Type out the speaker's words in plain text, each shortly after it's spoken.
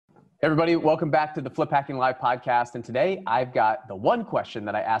Hey everybody, welcome back to the Flip Hacking Live podcast. And today I've got the one question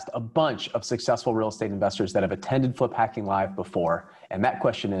that I asked a bunch of successful real estate investors that have attended Flip Hacking Live before. And that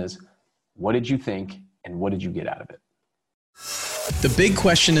question is, what did you think and what did you get out of it? The big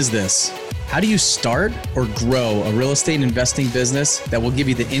question is this: how do you start or grow a real estate investing business that will give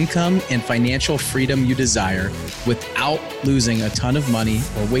you the income and financial freedom you desire without losing a ton of money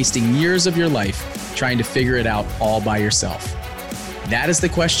or wasting years of your life trying to figure it out all by yourself? That is the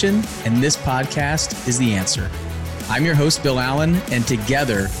question, and this podcast is the answer. I'm your host, Bill Allen, and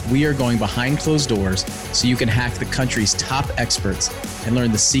together we are going behind closed doors so you can hack the country's top experts and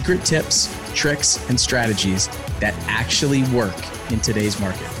learn the secret tips, tricks, and strategies that actually work in today's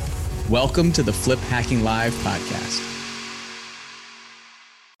market. Welcome to the Flip Hacking Live podcast.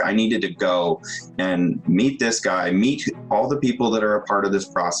 I needed to go and meet this guy, meet all the people that are a part of this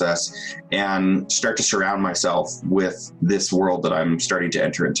process, and start to surround myself with this world that I'm starting to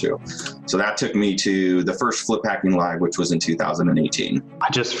enter into. So that took me to the first Flip Hacking Live, which was in 2018.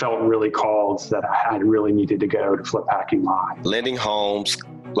 I just felt really called that I really needed to go to Flip Hacking Live. Lending Homes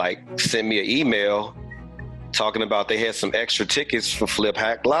sent me an email talking about they had some extra tickets for Flip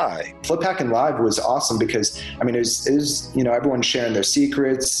Hack Live. Flip Hacking Live was awesome because, it was everyone sharing their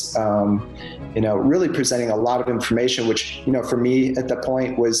secrets, really presenting a lot of information, which, for me at that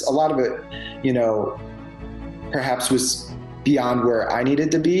point was a lot of it, perhaps was beyond where I needed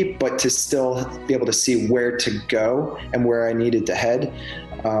to be, but to still be able to see where to go and where I needed to head.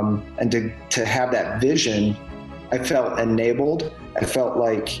 And to have that vision, I felt enabled. I felt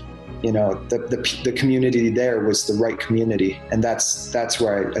like, the community there was the right community. And that's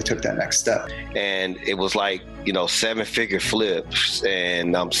where I took that next step. And it was 7-figure flips.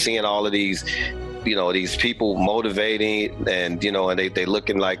 And I'm seeing all of these, these people motivating and, and they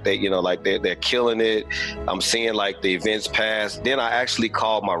looking like they're killing it. I'm seeing the events pass. Then I actually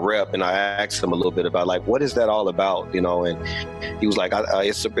called my rep and I asked him a little bit about what is that all about? And he was like,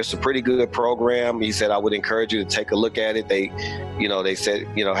 it's a pretty good program. He said, I would encourage you to take a look at it. They said,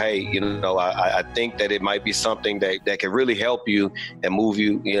 hey, I think that it might be something that can really help you and move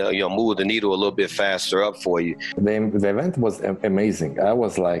you, move the needle a little bit faster up for you. The event was amazing. I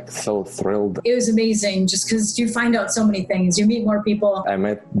was so thrilled. It was amazing just because you find out so many things. You meet more people. I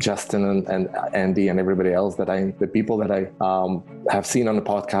met Justin and Andy and everybody else the people that I have seen on the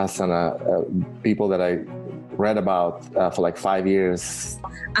podcast and people that I read about for 5 years.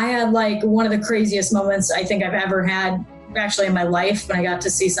 I had one of the craziest moments I think I've ever had actually in my life when I got to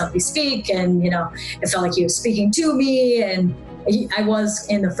see somebody speak, and it felt like he was speaking to me, and I was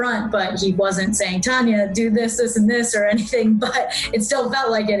in the front, but he wasn't saying, Tanya, do this, this, and this or anything, but it still felt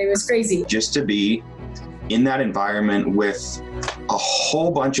like it. It was crazy. Just to be in that environment with a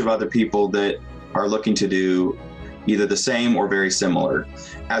whole bunch of other people that are looking to do either the same or very similar,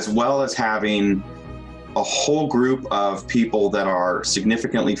 as well as having a whole group of people that are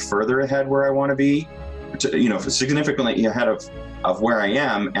significantly further ahead where I want to be, significantly ahead of where I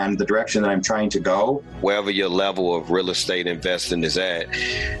am and the direction that I'm trying to go. Wherever your level of real estate investing is at,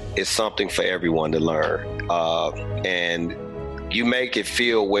 it's something for everyone to learn. And you make it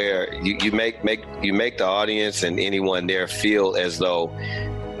feel where you make the audience and anyone there feel as though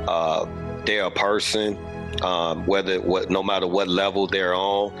they're a person, no matter what level they're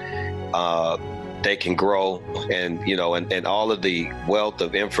on. They can grow, and and all of the wealth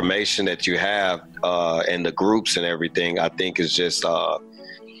of information that you have and the groups and everything, I think is just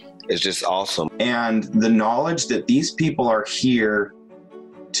awesome. And the knowledge that these people are here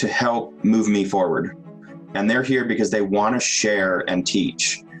to help move me forward, and they're here because they want to share and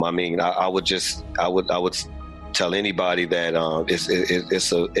teach. I would tell anybody that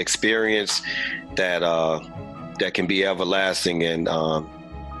it's an experience that can be everlasting, and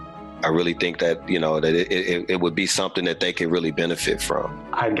I really think that, that it would be something that they could really benefit from.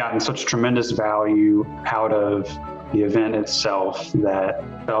 I had gotten such tremendous value out of the event itself that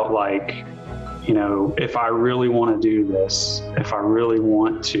felt like, if I really want to do this, if I really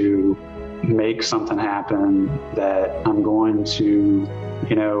want to make something happen, that I'm going to,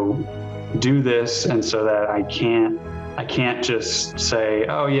 do this. And so that I can't just say,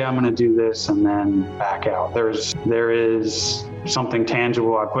 oh yeah, I'm going to do this and then back out. There is something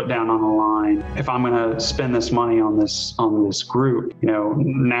tangible I put down on the line. If I'm going to spend this money on this group,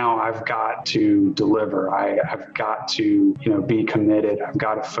 now I've got to deliver. I've got to, be committed. I've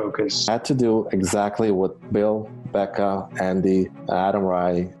got to focus. I had to do exactly what Bill, Becca, Andy, Adam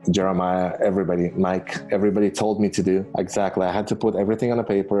Rye, Jeremiah, everybody, Mike, everybody told me to do. Exactly. I had to put everything on a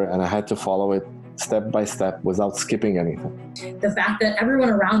paper and I had to follow it step by step without skipping anything. The fact that everyone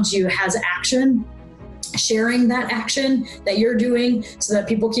around you has action sharing that action that you're doing so that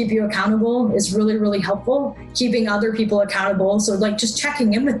people keep you accountable is really, really helpful. Keeping other people accountable. So like just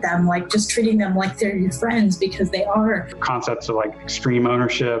checking in with them, like just treating them like they're your friends, because they are. Concepts of like extreme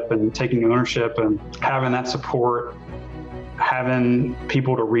ownership and taking ownership and having that support, having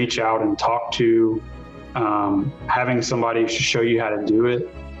people to reach out and talk to, having somebody to show you how to do it.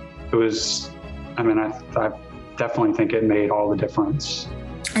 It was, I definitely think it made all the difference.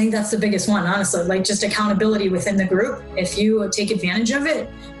 I think that's the biggest one, honestly, like just accountability within the group. If you take advantage of it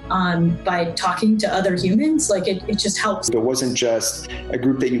by talking to other humans, like it just helps. It wasn't just a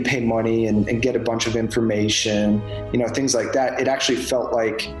group that you pay money and get a bunch of information, things like that. It actually felt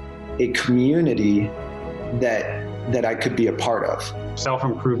like a community that I could be a part of.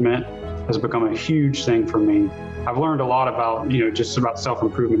 Self-improvement has become a huge thing for me. I've learned a lot about, just about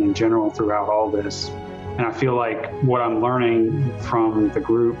self-improvement in general throughout all this. And I feel like what I'm learning from the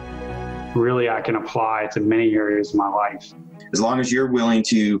group, really I can apply to many areas of my life. As long as you're willing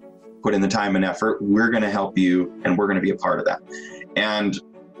to put in the time and effort, we're going to help you and we're going to be a part of that. And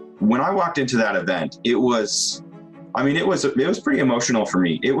when I walked into that event, it was pretty emotional for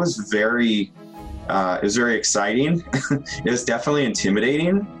me. It was very exciting. It was definitely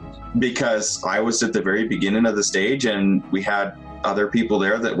intimidating because I was at the very beginning of the stage and we had other people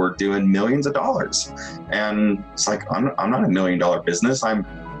there that were doing millions of dollars. And it's like, I'm not $1 million business. I'm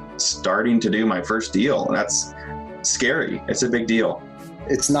starting to do my first deal. And that's scary. It's a big deal.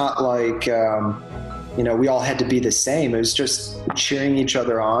 It's not like, we all had to be the same. It was just cheering each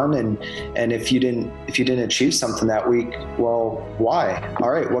other on. And if you didn't achieve something that week, well, why?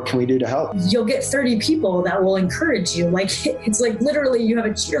 All right, what can we do to help? You'll get 30 people that will encourage you. Like, it's like literally you have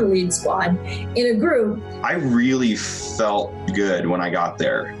a cheerleading squad in a group. I really felt good when I got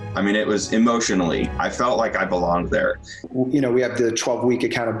there. It was emotionally, I felt like I belonged there. We have the 12-week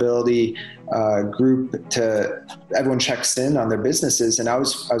accountability group to everyone checks in on their businesses. And I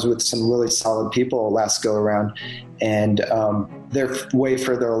was with some really solid people last go around, and they're way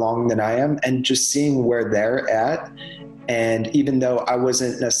further along than I am. And just seeing where they're at, and even though I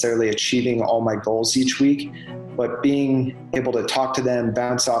wasn't necessarily achieving all my goals each week, but being able to talk to them,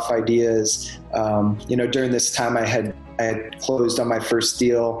 bounce off ideas. During this time I had closed on my first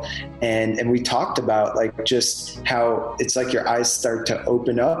deal, and we talked about like just how it's like your eyes start to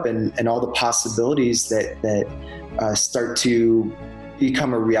open up and all the possibilities that start to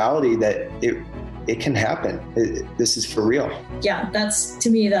become a reality, that it can happen. This is for real. Yeah, to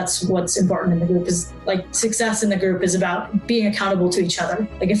me, that's what's important in the group, is like success in the group is about being accountable to each other.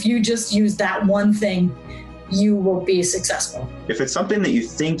 Like if you just use that one thing, you will be successful. If it's something that you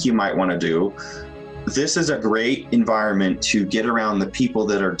think you might want to do, this is a great environment to get around the people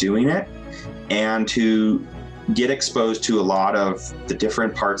that are doing it and to get exposed to a lot of the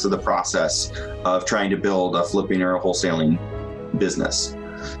different parts of the process of trying to build a flipping or a wholesaling business.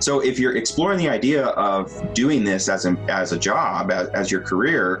 So if you're exploring the idea of doing this as a job, as your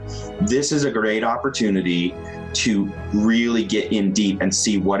career, this is a great opportunity to really get in deep and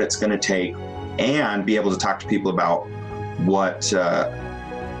see what it's going to take and be able to talk to people about what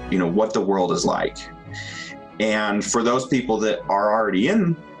the world is like. And for those people that are already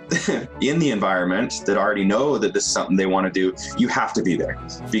in the environment, that already know that this is something they want to do, you have to be there,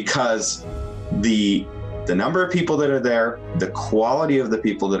 because the number of people that are there, the quality of the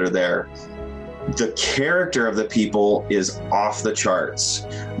people that are there, the character of the people is off the charts.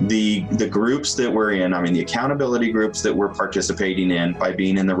 The groups that we're in, the accountability groups that we're participating in by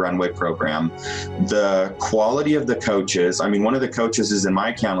being in the Runway program, the quality of the coaches. One of the coaches is in my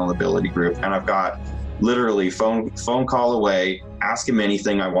accountability group, and I've got literally phone call away, ask him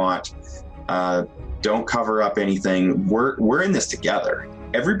anything I want. Don't cover up anything. We're in this together.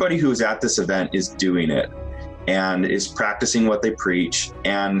 Everybody who's at this event is doing it and is practicing what they preach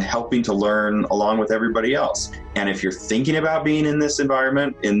and helping to learn along with everybody else. And if you're thinking about being in this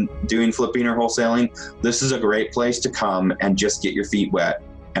environment, in doing flipping or wholesaling, this is a great place to come and just get your feet wet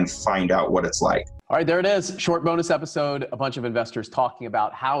and find out what it's like. All right, there it is. Short bonus episode, a bunch of investors talking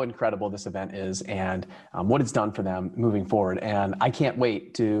about how incredible this event is and what it's done for them moving forward. And I can't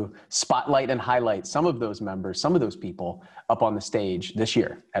wait to spotlight and highlight some of those members, some of those people up on the stage this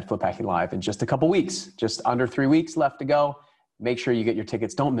year at Flip Hacking Live in just a couple weeks, just under 3 weeks left to go. Make sure you get your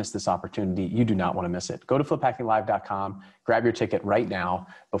tickets. Don't miss this opportunity. You do not want to miss it. Go to fliphackinglive.com, grab your ticket right now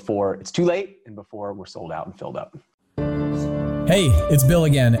before it's too late and before we're sold out and filled up. Hey, it's Bill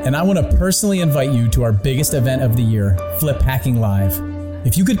again, and I want to personally invite you to our biggest event of the year, Flip Hacking Live.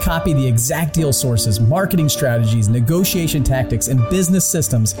 If you could copy the exact deal sources, marketing strategies, negotiation tactics, and business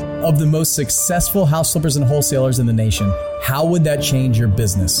systems of the most successful house flippers and wholesalers in the nation, how would that change your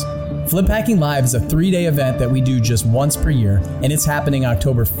business? Flip Hacking Live is a 3-day event that we do just once per year, and it's happening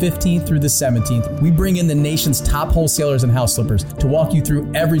October 15th through the 17th. We bring in the nation's top wholesalers and house flippers to walk you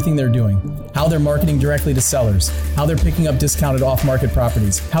through everything they're doing, how they're marketing directly to sellers, how they're picking up discounted off-market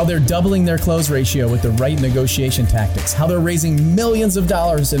properties, how they're doubling their close ratio with the right negotiation tactics, how they're raising millions of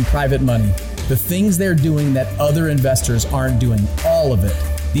dollars in private money, the things they're doing that other investors aren't doing, all of it.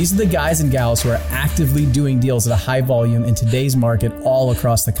 These are the guys and gals who are actively doing deals at a high volume in today's market all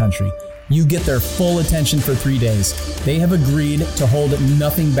across the country. You get their full attention for 3 days. They have agreed to hold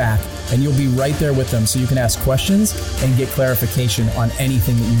nothing back, and you'll be right there with them so you can ask questions and get clarification on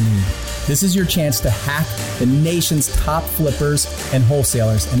anything that you need. This is your chance to hack the nation's top flippers and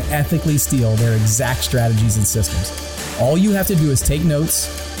wholesalers and ethically steal their exact strategies and systems. All you have to do is take notes,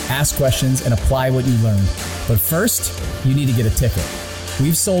 ask questions, and apply what you learned. But first, you need to get a ticket.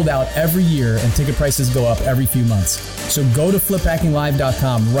 We've sold out every year and ticket prices go up every few months. So go to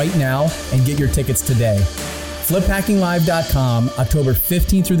fliphackinglive.com right now and get your tickets today. Fliphackinglive.com, October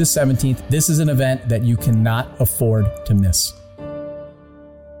 15th through the 17th. This is an event that you cannot afford to miss.